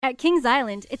At Kings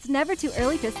Island, it's never too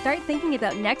early to start thinking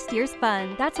about next year's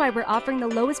fun. That's why we're offering the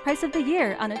lowest price of the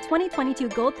year on a 2022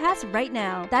 Gold Pass right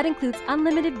now. That includes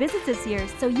unlimited visits this year,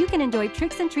 so you can enjoy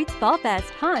Tricks and Treats Fall Fest,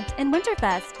 Haunt, and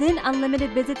Winterfest. Then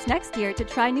unlimited visits next year to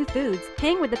try new foods,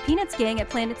 hang with the Peanuts gang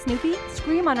at Planet Snoopy,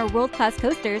 scream on our world-class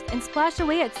coasters, and splash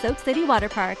away at Soak City Water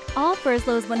Park. All for as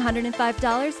low as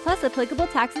 $105 plus applicable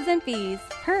taxes and fees.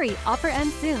 Hurry, offer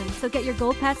ends soon, so get your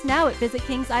Gold Pass now at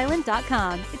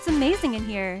visitkingsisland.com. It's amazing in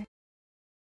here.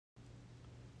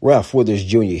 Ralph Withers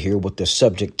Jr. here with the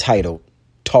subject titled,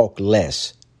 Talk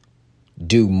Less,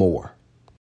 Do More.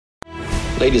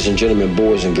 Ladies and gentlemen,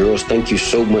 boys and girls, thank you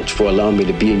so much for allowing me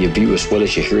to be in your view as well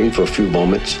as your hearing for a few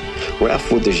moments.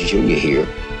 Ralph Withers Jr. here.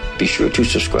 Be sure to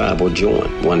subscribe or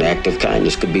join. One act of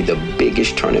kindness could be the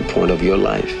biggest turning point of your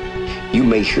life. You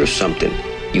may hear something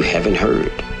you haven't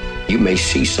heard. You may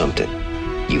see something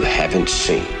you haven't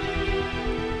seen.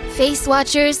 Face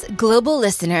Watchers, global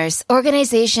listeners,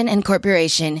 organization, and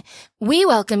corporation, we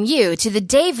welcome you to the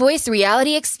Day Voice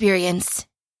Reality Experience.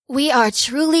 We are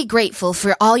truly grateful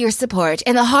for all your support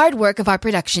and the hard work of our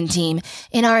production team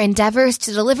in our endeavors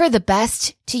to deliver the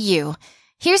best to you.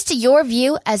 Here's to your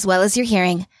view as well as your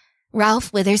hearing.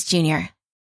 Ralph Withers Jr.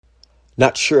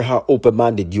 Not sure how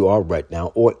open-minded you are right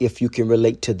now or if you can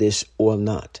relate to this or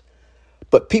not.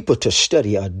 But people to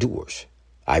study are doers.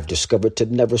 I've discovered to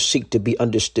never seek to be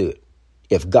understood.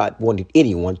 If God wanted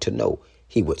anyone to know,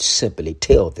 he would simply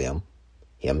tell them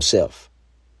himself.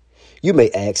 You may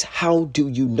ask, how do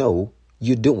you know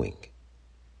you're doing?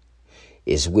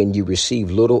 It's when you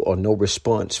receive little or no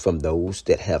response from those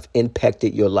that have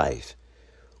impacted your life,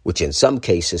 which in some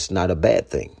cases is not a bad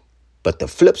thing. But the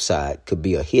flip side could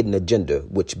be a hidden agenda,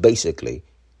 which basically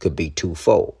could be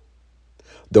twofold.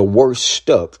 The worst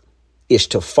stuck is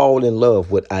to fall in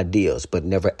love with ideas but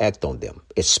never act on them,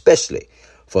 especially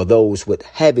for those with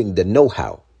having the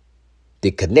know-how,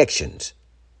 the connections,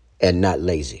 and not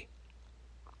lazy.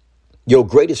 Your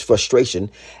greatest frustration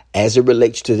as it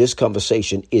relates to this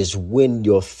conversation is when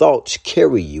your thoughts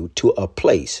carry you to a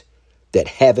place that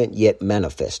haven't yet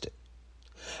manifested.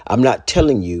 I'm not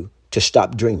telling you to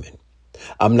stop dreaming.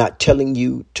 I'm not telling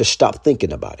you to stop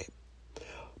thinking about it.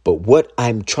 But what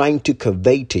I'm trying to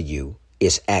convey to you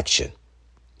is action.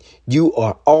 You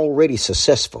are already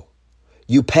successful.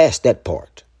 You passed that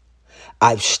part.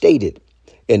 I've stated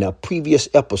in a previous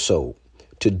episode,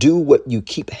 to do what you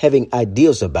keep having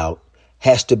ideas about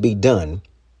has to be done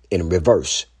in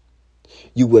reverse.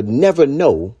 You would never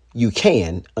know you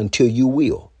can until you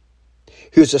will.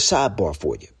 Here's a sidebar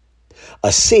for you.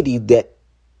 A city that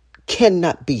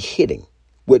cannot be hidden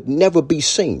would never be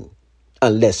seen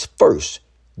unless first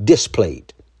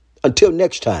displayed. Until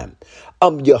next time,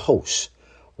 I'm your host,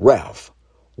 Ralph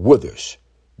Withers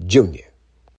Jr.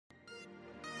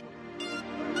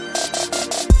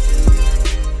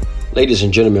 Ladies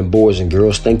and gentlemen, boys and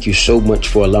girls, thank you so much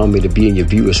for allowing me to be in your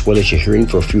view as well as your hearing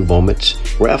for a few moments.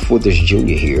 Ralph Withers Jr.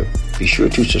 here. Be sure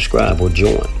to subscribe or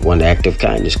join. One act of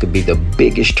kindness could be the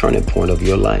biggest turning point of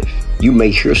your life. You may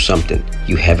hear something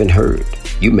you haven't heard.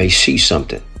 You may see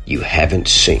something you haven't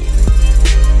seen.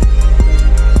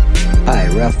 Hi,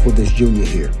 Ralph Withers Jr.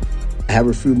 here. I have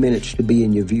a few minutes to be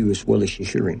in your view as well as your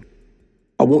hearing.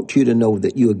 I want you to know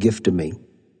that you're a gift to me,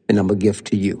 and I'm a gift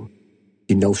to you.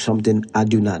 You know something I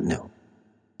do not know.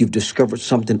 You've discovered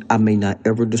something I may not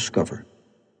ever discover.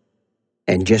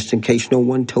 And just in case no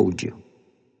one told you,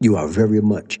 you are very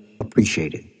much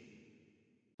appreciated.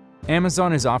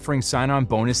 Amazon is offering sign-on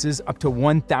bonuses up to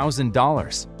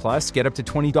 $1,000, plus get up to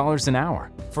 $20 an hour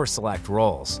for select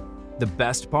roles. The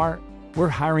best part? We're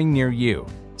hiring near you.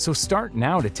 So start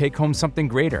now to take home something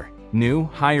greater. New,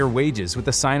 higher wages with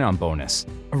a sign-on bonus,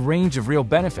 a range of real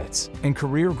benefits, and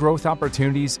career growth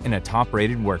opportunities in a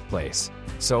top-rated workplace.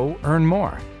 So earn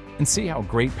more and see how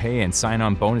great pay and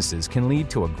sign-on bonuses can lead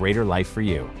to a greater life for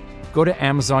you. Go to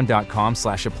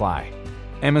Amazon.com/apply.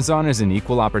 Amazon is an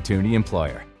equal opportunity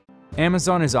employer.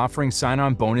 Amazon is offering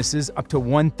sign-on bonuses up to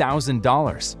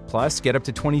 $1,000, plus get up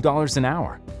to $20 an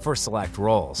hour for select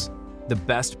roles. The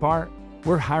best part?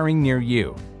 We're hiring near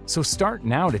you. So start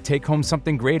now to take home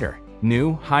something greater.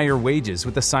 New, higher wages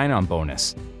with a sign-on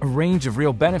bonus, a range of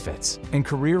real benefits, and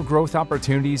career growth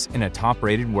opportunities in a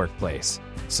top-rated workplace.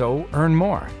 So earn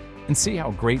more and see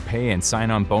how great pay and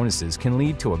sign-on bonuses can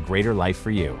lead to a greater life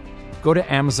for you. Go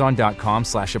to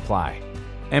Amazon.com/apply.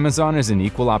 Amazon is an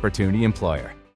equal opportunity employer.